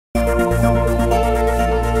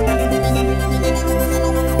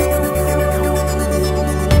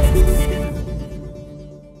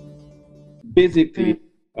basically,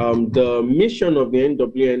 the mission of the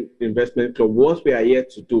NWN Investment Club, what we are here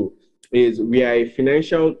to do is we are a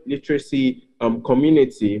financial literacy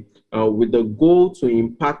community with the goal to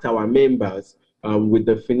impact our members with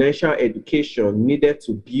the financial education needed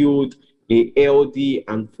to build a healthy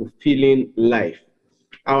and fulfilling life.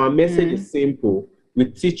 Our message is simple. We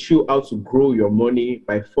teach you how to grow your money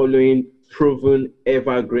by following proven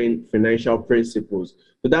evergreen financial principles.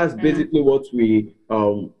 So that's basically what we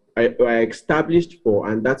are established for,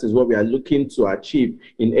 and that is what we are looking to achieve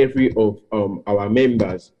in every of our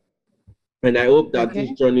members. And I hope that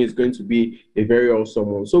this journey is going to be a very awesome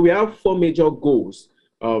one. So we have 4 major goals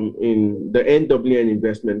in the NWN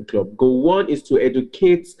Investment Club. Goal 1 is to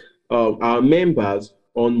educate our members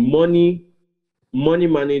on money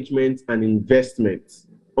management and investments,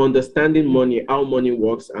 understanding money, how money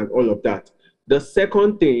works, and all of that. The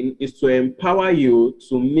second thing is to empower you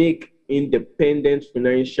to make independent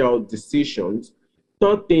financial decisions.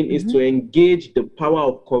 Third thing is to engage the power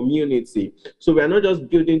of community. So we are not just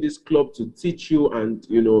building this club to teach you and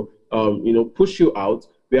push you out.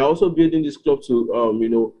 We are also building this club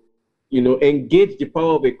to engage the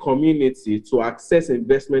power of a community to access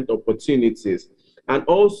investment opportunities. And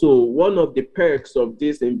also, one of the perks of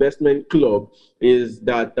this investment club is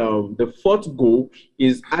that the fourth goal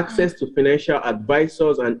is access to financial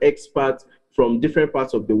advisors and experts from different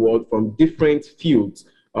parts of the world, from different fields,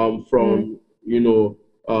 from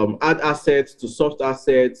hard assets to soft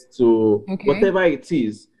assets to whatever it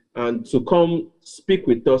is, and to come speak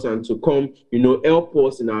with us and to come, help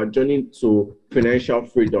us in our journey to financial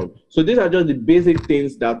freedom. So these are just the basic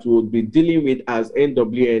things that we'll be dealing with as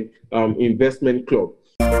NWN Investment Club.